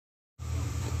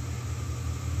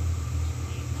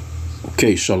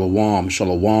Okay, shalom,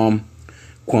 shalom.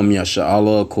 Kwam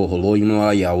Yasha'Allah,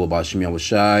 Koholoyimla, Yahweh Bashim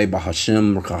Yahushai,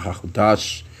 Bahashim,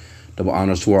 Rakahakudash. Double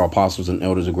honors to our apostles and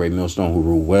elders of Great Millstone who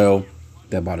rule well,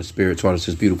 that by the Spirit taught us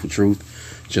his beautiful truth.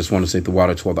 Just want to say the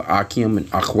water to all the H.I.M and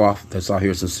Akhwaf that's out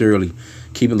here sincerely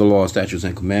keeping the law, statutes,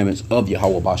 and commandments of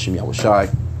Yahweh Bashim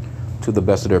Yahushai to the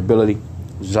best of their ability.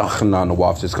 Zachanan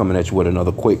Nawaf is coming at you with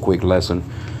another quick lesson,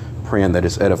 praying that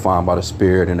it's edifying by the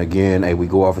Spirit. And again, hey, we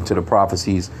go off into the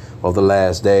prophecies of the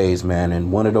last days, man.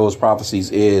 And one of those prophecies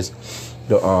is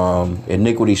the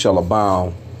iniquity shall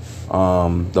abound,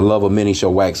 the love of many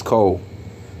shall wax cold.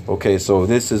 Okay, so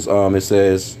this is it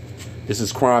says this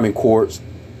is crime in courts.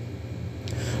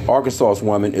 Arkansas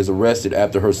woman is arrested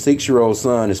after her 6-year-old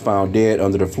son is found dead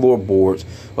under the floorboards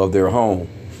of their home.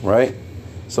 Right?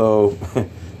 So,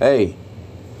 hey,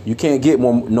 you can't get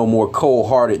no more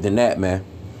cold-hearted than that, man.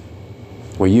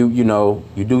 Where you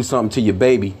do something to your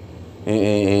baby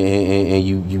and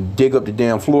you dig up the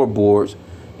damn floorboards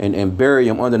and bury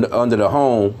them under the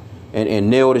home and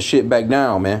nail the shit back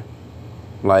down, man.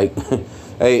 Like,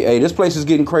 hey, this place is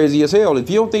getting crazy as hell. If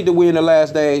you don't think that we're in the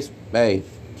last days, hey,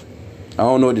 I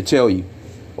don't know what to tell you.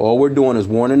 All we're doing is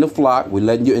warning the flock. We're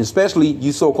letting you, especially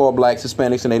you so-called blacks,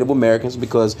 Hispanics, and Native Americans,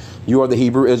 because you are the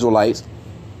Hebrew Israelites,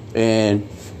 and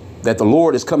that the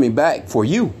Lord is coming back for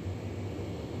you.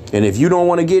 And if you don't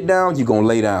want to get down, you're going to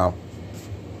lay down.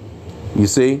 You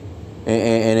see?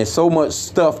 And there's so much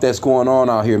stuff that's going on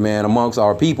out here, man, amongst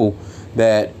our people,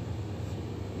 that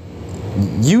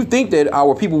you think that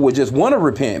our people would just want to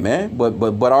repent, man.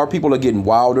 But our people are getting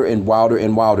wilder and wilder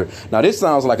and wilder. Now, this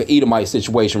sounds like an Edomite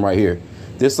situation right here.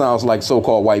 This sounds like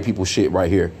so-called white people shit right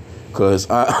here. Because,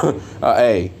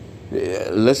 hey,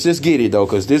 let's just get it, though.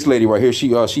 Because this lady right here, she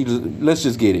let's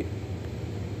just get it.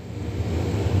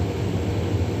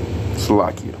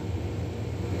 Slovakia.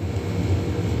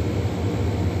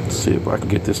 Let's see if I can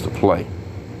get this to play.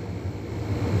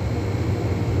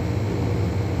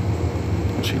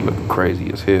 She looking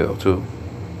crazy as hell too.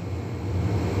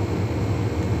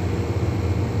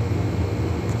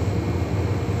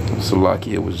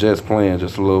 Slovakia was just playing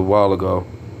just a little while ago.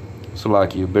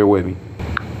 Slovakia, bear with me.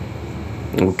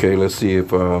 Okay, let's see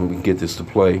if we can get this to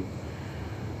play.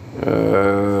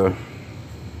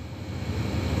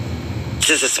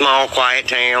 This is a small, quiet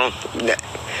town.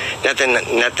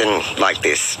 Nothing like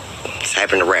this has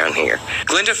happened around here.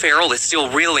 Glenda Farrell is still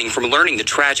reeling from learning the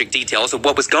tragic details of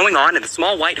what was going on in the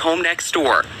small white home next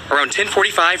door. Around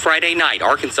 10:45 Friday night,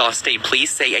 Arkansas State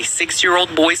Police say a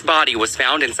 6-year-old boy's body was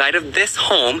found inside of this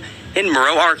home in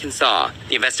Murrow, Arkansas.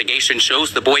 The investigation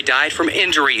shows the boy died from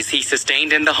injuries he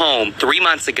sustained in the home 3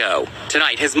 months ago.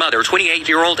 Tonight, his mother,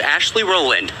 28-year-old Ashley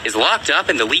Rowland, is locked up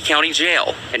in the Lee County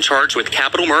Jail and charged with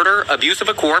capital murder, abuse of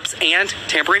a corpse, and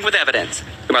tampering with evidence.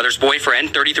 The mother's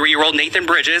boyfriend, 33-year-old Nathan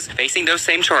Bridges, facing those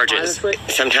same charges.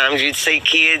 Sometimes you'd see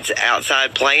kids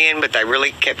outside playing, but they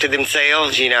really kept to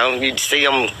themselves. You know, you'd see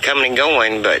them coming and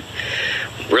going, but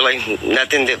really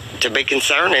nothing to be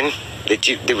concerning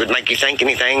that would make you think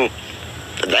anything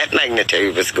of that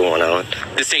magnitude was going on.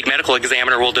 The state medical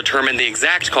examiner will determine the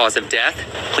exact cause of death.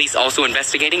 Police also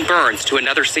investigating burns to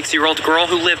another 6-year-old girl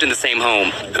who lived in the same home,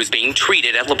 who's being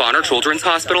treated at Le Bonheur Children's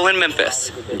Hospital in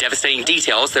Memphis. Devastating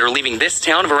details that are leaving this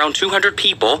town of around 200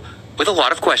 people with a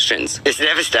lot of questions. It's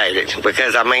devastated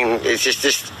because, I mean, it's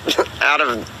just out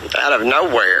of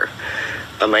nowhere.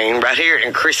 I mean, right here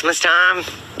in Christmas time,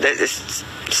 it's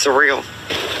surreal.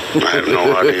 I have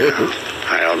no idea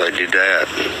how they did that.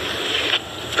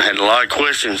 I had a lot of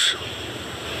questions.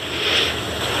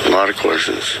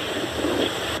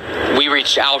 We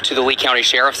reached out to the Lee County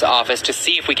Sheriff's Office to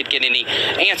see if we could get any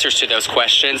answers to those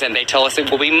questions, and they tell us it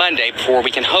will be Monday before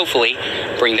we can hopefully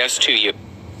bring those to you.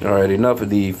 All right, enough of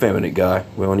the effeminate guy.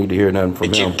 We don't need to hear nothing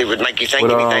from him. It would make you think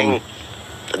anything.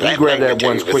 Let me grab that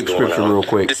one quick scripture real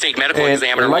quick. The state medical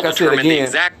examiner like will I said determine the again,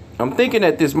 exact... I'm thinking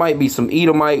that this might be some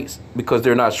Edomites because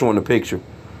they're not showing the picture.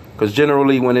 Because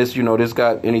generally when it's, this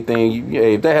got anything,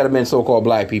 if that had been so-called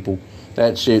black people,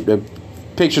 that shit, the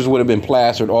pictures would have been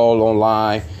plastered all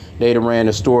online. They'd have ran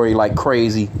the story like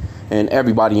crazy, and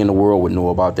everybody in the world would know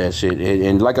about that shit.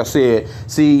 And like I said,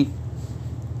 see,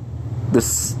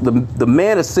 the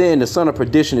man of sin, the son of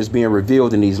perdition, is being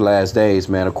revealed in these last days,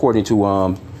 man, according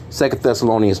to 2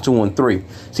 Thessalonians 2:3.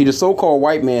 See, the so-called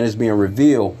white man is being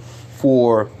revealed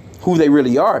for who they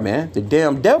really are, man. The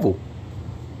damn devil.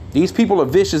 These people are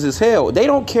vicious as hell. They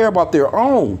don't care about their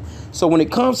own. So when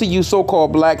it comes to you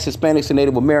so-called blacks, Hispanics, and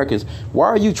Native Americans, why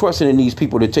are you trusting in these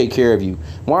people to take care of you?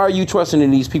 Why are you trusting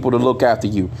in these people to look after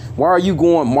you? Why are you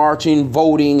going marching,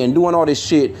 voting, and doing all this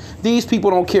shit? These people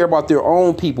don't care about their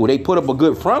own people. They put up a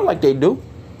good front like they do.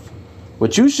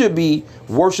 But you should be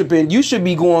worshiping. You should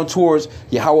be going towards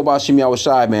Yahweh Bashim Yahweh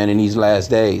Shai, man, in these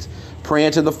last days.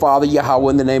 Praying to the Father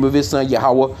Yahweh in the name of his son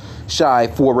Yahweh Shai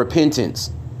for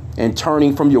repentance and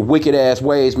turning from your wicked ass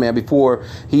ways, man, before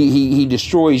he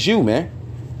destroys you, man.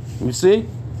 You see?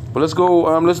 But let's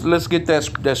go. Let's get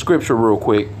that scripture real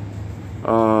quick.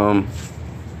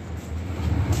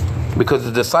 Because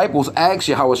the disciples asked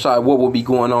Yahweh Shai what will be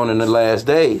going on in the last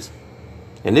days,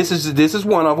 and this is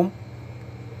one of them.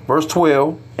 Verse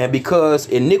 12, and because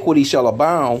iniquity shall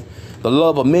abound, the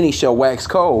love of many shall wax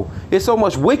cold. There's so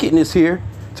much wickedness here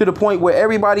to the point where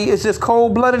everybody is just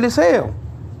cold-blooded as hell.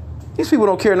 These people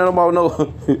don't care nothing about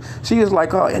no. She is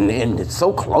like, oh, and it's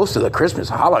so close to the Christmas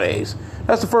holidays.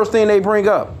 That's the first thing they bring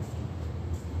up.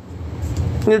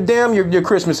 Damn your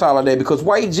Christmas holiday, because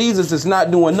white Jesus is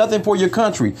not doing nothing for your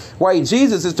country. White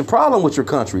Jesus is the problem with your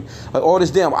country. All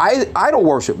this damn idol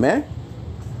worship, man.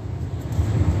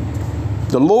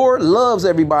 The Lord loves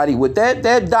everybody. With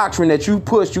that doctrine that you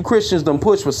Christians done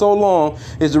pushed for so long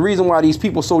is the reason why these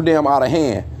people so damn out of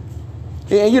hand.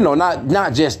 And you know,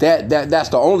 not just that's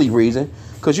the only reason.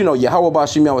 Because you know, Yahweh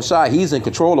Bashim Yahweh Shai, he's in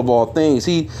control of all things.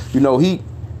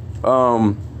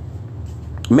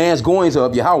 Man's goings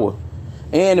of Yahweh.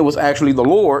 And it was actually the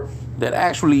Lord that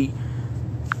actually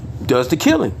does the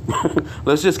killing.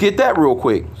 Let's just get that real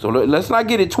quick. So let's not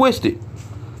get it twisted.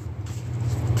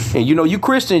 And you know, you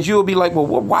Christians, you'll be like, well,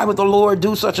 why would the Lord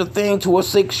do such a thing to a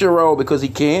 6-year-old? Because he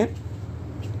can.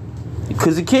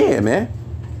 Because he can, man.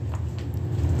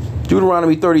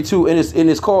 Deuteronomy 32, and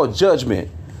it's called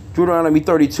judgment. Deuteronomy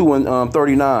 32 and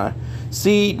 39.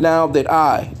 See now that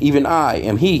I, even I,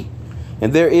 am he,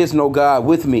 and there is no God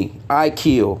with me. I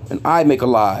kill, and I make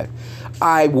alive.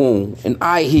 I wound, and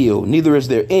I heal. Neither is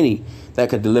there any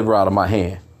that can deliver out of my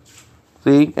hand.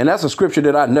 See? And that's a scripture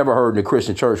that I never heard in the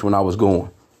Christian church when I was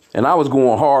going. And I was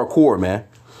going hardcore, man.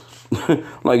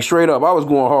 Like straight up, I was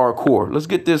going hardcore. Let's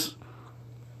get this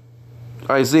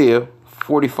Isaiah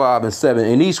 45 and 7.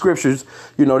 And these scriptures,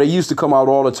 you know, they used to come out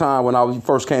all the time when I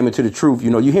first came into the truth.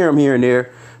 You know, you hear them here and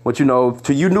there. But, you know,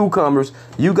 to you newcomers,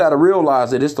 you got to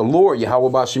realize that it's the Lord, Yahweh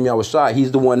Bashim Yahweh Shai.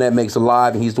 He's the one that makes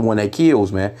alive, and he's the one that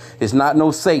kills, man. It's not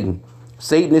no Satan.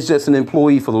 Satan is just an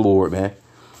employee for the Lord, man.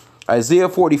 Isaiah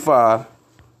 45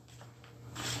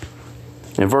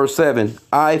 and verse 7.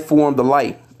 I form the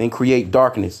light and create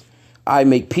darkness. I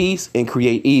make peace and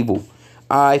create evil.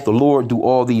 I, the Lord, do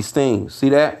all these things. See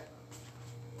that?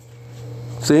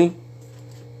 See?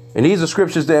 And these are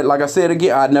scriptures that, like I said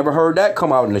again, I'd never heard that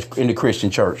come out in the Christian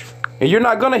church. And you're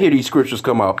not going to hear these scriptures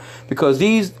come out because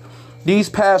these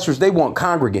pastors, they want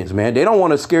congregants, man. They don't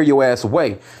want to scare your ass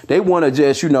away. They want to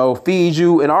just, you know, feed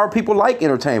you. And our people like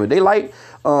entertainment. They like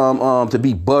to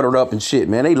be buttered up and shit,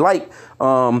 man. They like,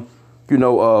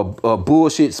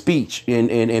 bullshit speech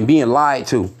and being lied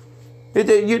to. They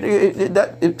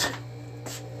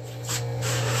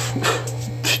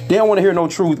don't want to hear no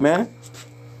truth, man.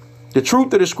 The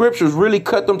truth of the scriptures really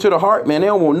cut them to the heart, man. They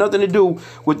don't want nothing to do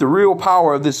with the real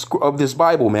power of this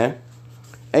Bible, man.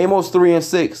 Amos 3 and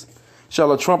 6.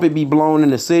 Shall a trumpet be blown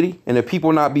in the city, and the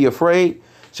people not be afraid?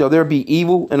 Shall there be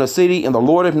evil in a city, and the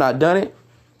Lord have not done it?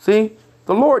 See,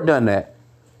 the Lord done that.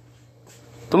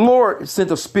 The Lord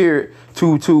sent a spirit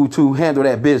to handle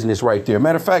that business right there.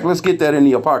 Matter of fact, let's get that in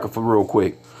the Apocrypha real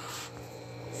quick.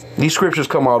 These scriptures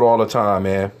come out all the time,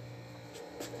 man.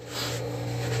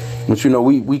 But, you know,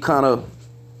 we kind of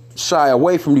shy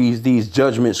away from these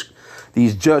judgment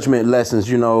lessons,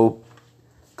 you know,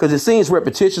 because it seems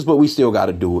repetitious, but we still got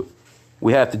to do it.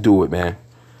 We have to do it, man.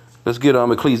 Let's get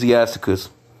Ecclesiasticus.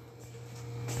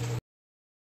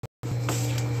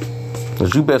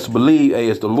 Because you best believe, hey,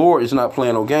 it's the Lord is not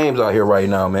playing no games out here right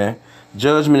now, man.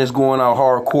 Judgment is going out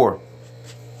hardcore.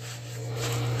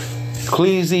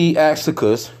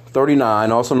 Ecclesiasticus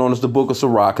 39, also known as the Book of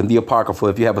Sirach and the Apocrypha,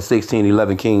 if you have a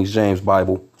 1611 King James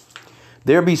Bible.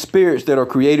 There be spirits that are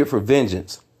created for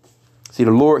vengeance. See,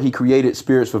 the Lord, he created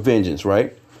spirits for vengeance,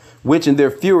 right? Which in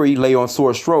their fury lay on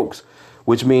sore strokes,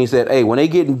 which means that, hey, when they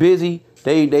getting busy,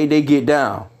 they get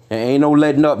down. And ain't no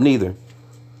letting up neither.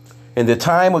 In the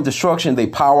time of destruction, they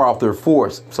power out their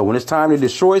force. So when it's time to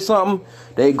destroy something,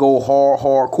 they go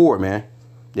hardcore, man.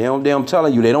 I'm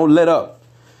telling you, they don't let up.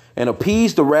 And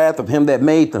appease the wrath of him that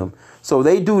made them. So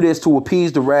they do this to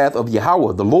appease the wrath of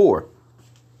Yahweh, the Lord,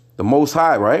 the Most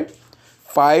High, right?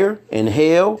 Fire and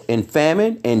hail and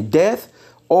famine and death,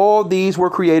 all these were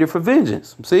created for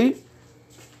vengeance. See?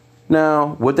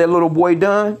 Now, what that little boy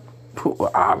done?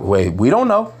 We don't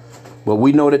know. But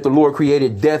we know that the Lord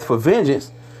created death for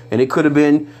vengeance. And it could have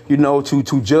been, you know,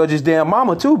 to judge his damn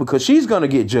mama, too, because she's going to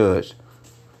get judged.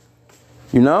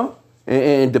 You know?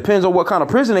 And depends on what kind of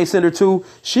prison they send her to,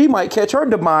 she might catch her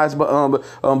demise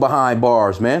behind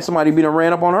bars, man. Somebody be done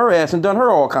ran up on her ass and done her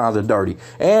all kinds of dirty.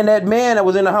 And that man that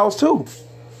was in the house too.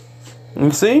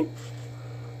 You see?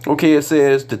 Okay, it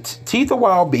says the teeth of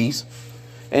wild beasts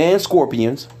and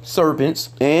scorpions, serpents,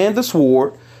 and the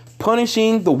sword,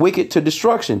 punishing the wicked to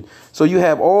destruction. So you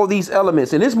have all these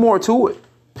elements, and there's more to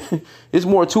it. There's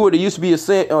more to it. There used to be a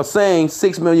saying,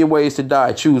 6 million ways to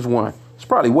die, choose one. There's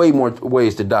probably way more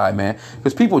ways to die, man.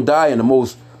 Because people die in the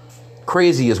most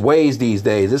craziest ways these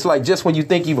days. It's like just when you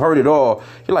think you've heard it all,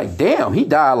 you're like, damn, he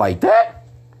died like that?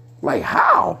 Like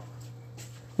how?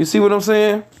 You see what I'm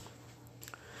saying?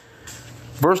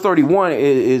 Verse 31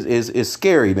 is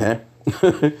scary, man.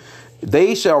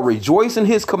 They shall rejoice in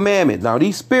his commandment. Now,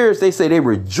 these spirits, they say they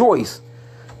rejoice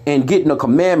in getting a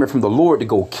commandment from the Lord to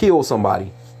go kill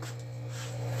somebody.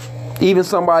 Even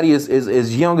somebody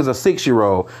as young as a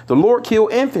 6-year-old. The Lord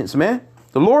killed infants, man.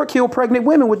 The Lord killed pregnant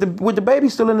women with the baby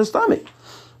still in the stomach.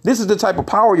 This is the type of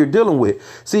power you're dealing with.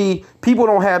 See, people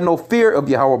don't have no fear of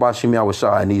Yahweh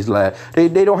H.I.M in these labs.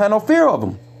 They don't have no fear of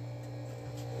them.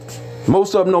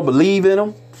 Most of them don't believe in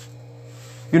them.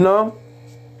 You know?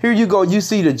 Here you go. You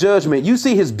see the judgment. You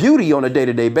see his beauty on a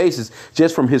day-to-day basis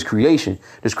just from his creation.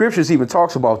 The scriptures even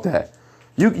talks about that.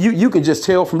 You can just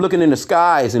tell from looking in the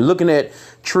skies and looking at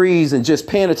trees and just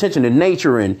paying attention to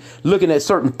nature and looking at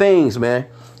certain things, man,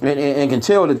 and can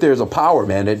tell that there's a power,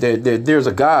 man, that there's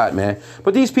a God, man.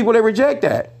 But these people, they reject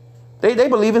that. They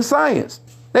believe in science.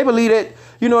 They believe that,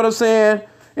 you know what I'm saying?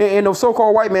 And the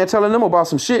so-called white man telling them about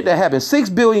some shit that happened 6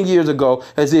 billion years ago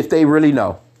as if they really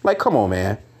know. Like, come on,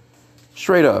 man.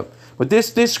 Straight up. But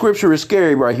this scripture is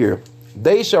scary right here.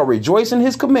 They shall rejoice in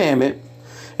his commandment,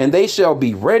 and they shall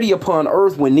be ready upon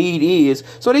earth when need is.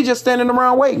 So they just standing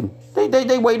around waiting.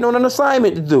 They waiting on an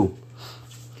assignment to do.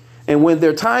 And when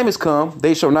their time has come,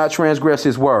 they shall not transgress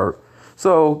his word.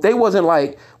 So they wasn't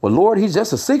like, well, Lord, he's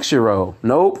just a 6-year-old.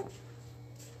 Nope.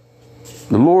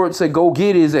 The Lord said, go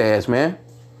get his ass, man.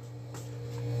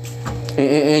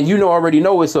 And you know, already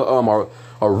know it's a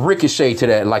ricochet to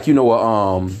that, like, you know,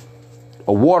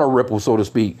 a water ripple, so to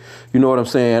speak. You know what I'm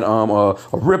saying? A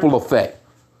ripple effect.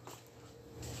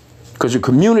 Because your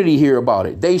community hear about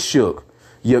it. They shook.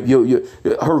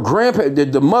 Her grandpa,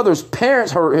 the mother's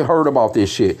parents heard about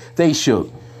this shit. They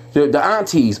shook. The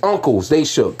aunties, uncles, they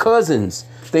shook. Cousins,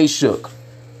 they shook.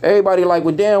 Everybody like,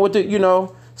 well, damn, what the, you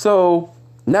know? So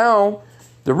now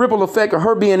the ripple effect of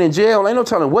her being in jail, ain't no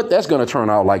telling what that's going to turn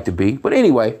out like to be. But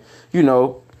anyway, you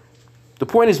know, the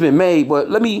point has been made. But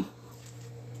let me,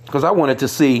 because I wanted to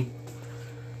see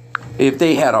if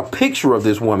they had a picture of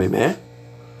this woman, man.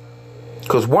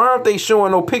 Because why aren't they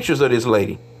showing no pictures of this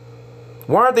lady?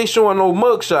 Why aren't they showing no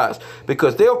mug shots?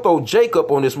 Because they'll throw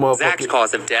Jacob on this motherfucker. Exact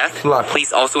cause of death.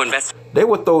 Police also investigate. They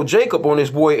would throw Jacob on this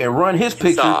boy and run his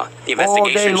picture The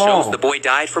investigation shows the boy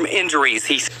died from injuries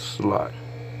he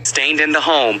sustained in the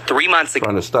home 3 months ago.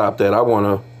 Trying to stop that. I want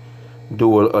to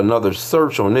do another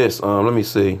search on this. Let me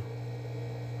see.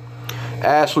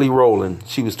 Ashley Rowland.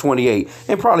 She was 28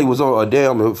 and probably was on a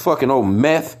damn fucking old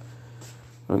meth.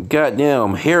 A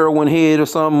goddamn heroin head or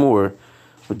something, or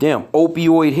a damn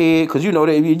opioid head, because you know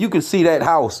you can see that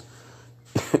house.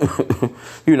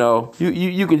 You know,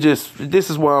 you can just. This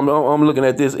is why I'm looking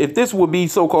at this. If this would be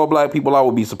so-called black people, I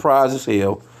would be surprised as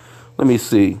hell. Let me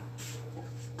see.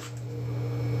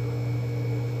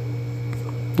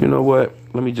 You know what?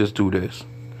 Let me just do this,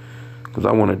 because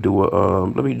I want to do a.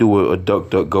 Let me do a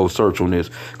DuckDuckGo search on this,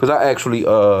 because I actually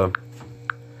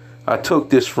I took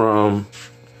this from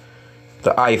the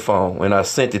iPhone and I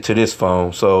sent it to this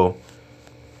phone. So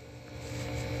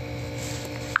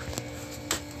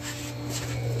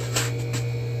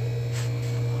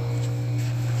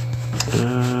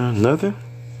nothing.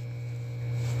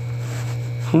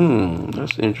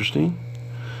 That's interesting.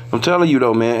 I'm telling you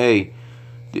though, man, hey,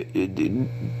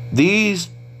 these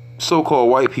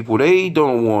so-called white people, they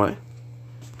don't want.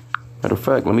 Matter of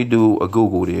fact, let me do a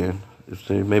Google then.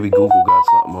 Maybe Google got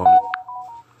something on it.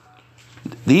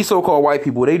 These so-called white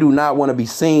people, they do not want to be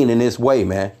seen in this way,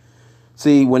 man.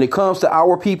 See, when it comes to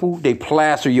our people, they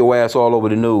plaster your ass all over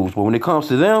the news. But when it comes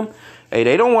to them, hey,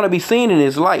 they don't want to be seen in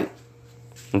this light.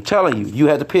 I'm telling you, you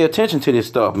have to pay attention to this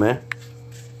stuff, man.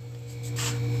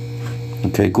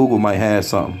 Okay, Google might have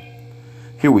something.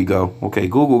 Here we go. Okay,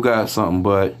 Google got something,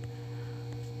 but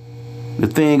the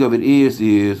thing of it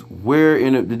is where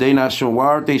in it, did they not show? Why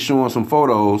aren't they showing some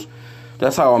photos?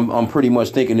 That's how I'm pretty much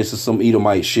thinking this is some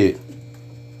Edomite shit.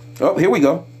 Oh, here we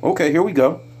go. Okay, here we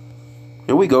go.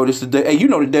 Here we go. This is hey, you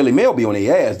know the Daily Mail be on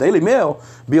their ass. Daily Mail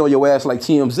be on your ass like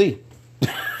TMZ.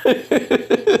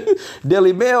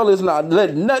 Daily Mail is not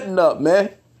letting nothing up,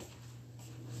 man.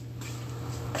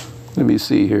 Let me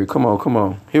see here. Come on, come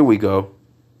on. Here we go.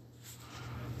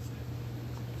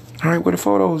 All right, where the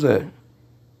photos at?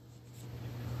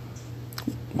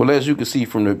 Well, as you can see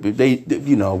from they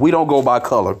you know, we don't go by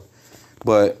color,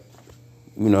 but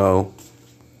you know,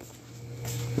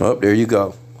 oh, there you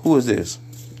go. Who is this?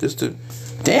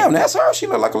 Damn, that's her. She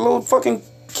look like a little fucking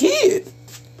kid.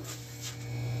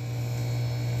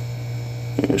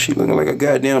 Yeah, she looking like a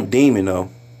goddamn demon though.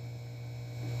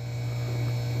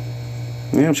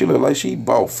 Damn, she look like she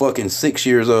about fucking 6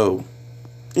 years old.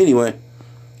 Anyway,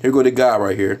 here go the guy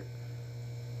right here.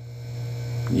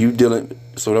 You dealing,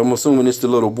 so I'm assuming it's the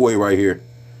little boy right here.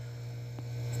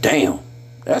 Damn,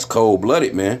 that's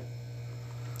cold-blooded, man.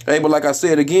 Hey, but like I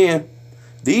said again,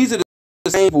 these are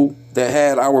the same people that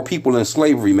had our people in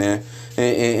slavery, man.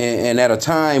 And at a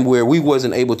time where we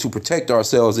wasn't able to protect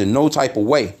ourselves in no type of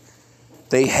way.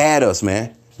 They had us,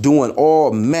 man, doing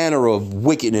all manner of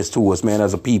wickedness to us, man,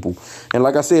 as a people. And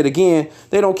like I said again,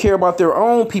 they don't care about their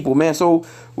own people, man. So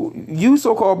you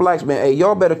so-called blacks, man, hey,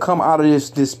 y'all better come out of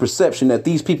this perception that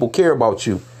these people care about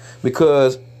you.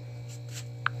 Because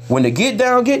when they get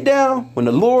down, when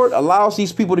the Lord allows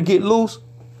these people to get loose,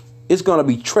 it's going to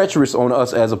be treacherous on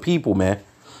us as a people, man.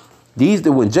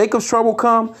 When Jacob's trouble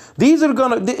come,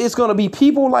 it's going to be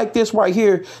people like this right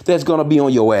here that's going to be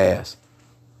on your ass.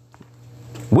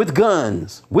 With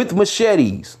guns, with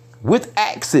machetes, with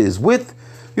axes, with,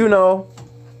 you know,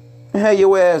 have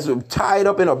your ass tied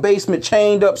up in a basement,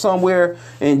 chained up somewhere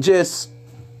and just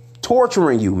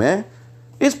torturing you, man.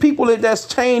 It's people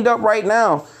that's chained up right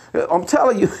now. I'm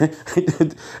telling you,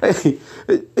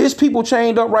 it's people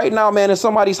chained up right now, man, in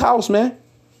somebody's house, man.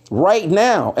 Right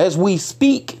now, as we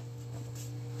speak,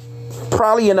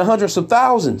 probably in the hundreds of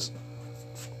thousands,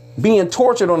 being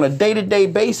tortured on a day-to-day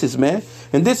basis, man.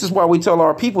 And this is why we tell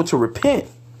our people to repent.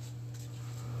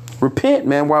 Repent,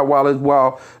 man,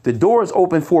 while the door is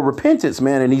open for repentance,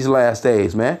 man, in these last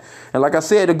days, man. And like I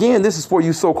said, again, this is for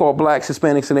you so-called blacks,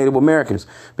 Hispanics, and Native Americans.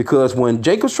 Because when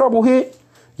Jacob's trouble hit,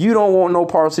 you don't want no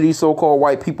parts of these so-called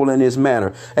white people in this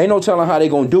manner. Ain't no telling how they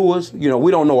gonna do us. You know,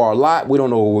 we don't know our lot. We don't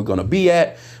know where we're gonna be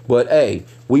at. But, hey,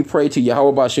 we pray to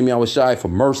Yahweh B'Shem Yahweh Shai for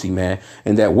mercy, man.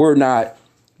 And that we're not.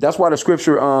 That's why the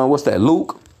scripture, what's that,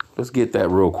 Luke? Let's get that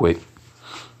real quick.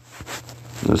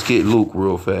 Let's get Luke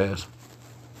real fast.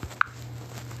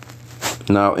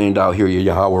 Now end out here, your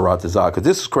Yahweh Ratazah, because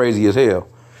this is crazy as hell.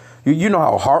 You know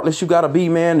how heartless you got to be,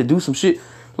 man, to do some shit.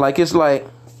 Like, it's like,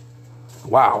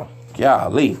 wow,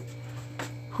 golly.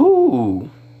 Whoo.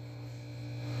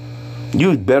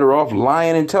 You better off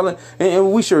lying and telling.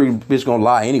 And we sure bitch gonna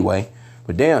lie anyway.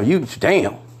 But damn. You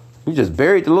just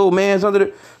buried the little man's under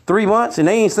the 3 months, and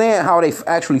they ain't saying how they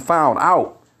actually found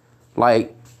out.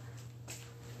 Like,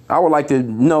 I would like to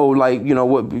know, like, you know,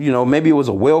 what, you know, maybe it was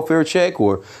a welfare check,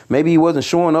 or maybe he wasn't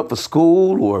showing up for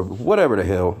school, or whatever the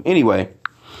hell. Anyway,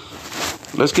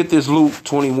 let's get this Luke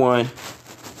 21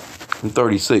 and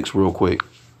 36 real quick.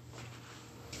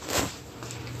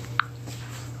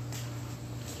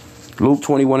 Luke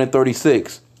 21 and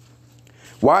 36.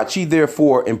 Watch ye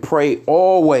therefore and pray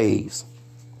always.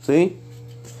 See?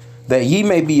 That ye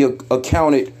may be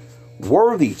accounted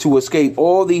worthy to escape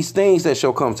all these things that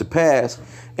shall come to pass,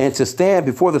 and to stand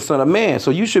before the Son of Man. So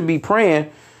you should be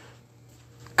praying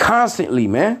constantly,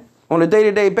 man. On a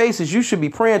day-to-day basis, you should be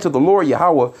praying to the Lord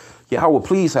Yahweh. Yahweh,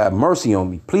 please have mercy on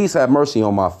me. Please have mercy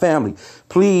on my family.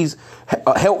 Please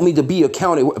help me to be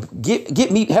accounted.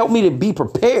 Help me to be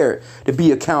prepared to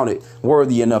be accounted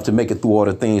worthy enough to make it through all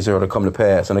the things that are to come to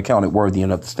pass, and accounted worthy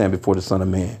enough to stand before the Son of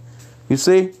Man. You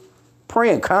see?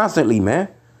 Praying constantly, man.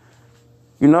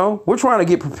 You know, we're trying to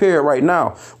get prepared right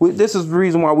now. This is the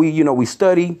reason why we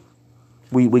study.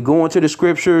 We go into the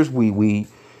scriptures. We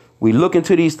look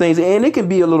into these things, and it can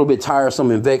be a little bit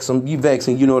tiresome and vexing.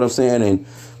 You know what I'm saying, and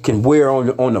can wear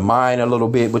on the mind a little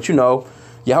bit. But you know,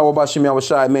 Yahweh B'Shem Yahweh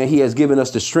Shai, man, He has given us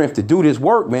the strength to do this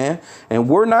work, man. And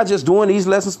we're not just doing these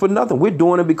lessons for nothing. We're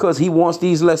doing it because He wants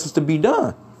these lessons to be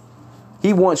done.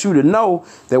 He wants you to know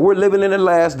that we're living in the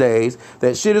last days,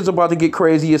 that shit is about to get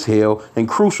crazy as hell and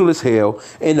crucial as hell.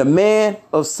 And the man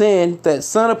of sin, that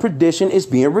son of perdition, is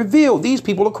being revealed. These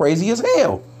people are crazy as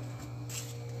hell.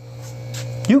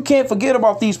 You can't forget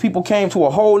about these people came to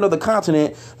a whole nother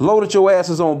continent, loaded your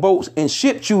asses on boats and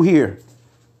shipped you here.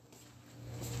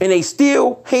 And they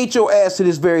still hate your ass to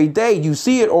this very day. You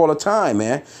see it all the time,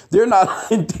 man. They're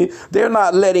not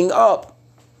letting up.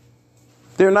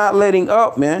 They're not letting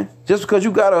up, man. Just because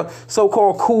you got a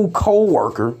so-called cool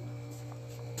co-worker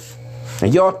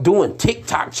and y'all doing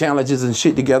TikTok challenges and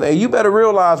shit together. Hey, you better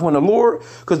realize when the Lord,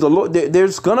 because the Lord,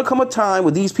 there's going to come a time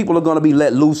where these people are going to be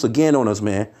let loose again on us,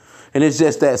 man. And it's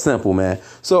just that simple, man.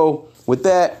 So with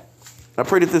that, I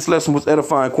pray that this lesson was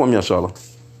edifying. Kwam Yashala.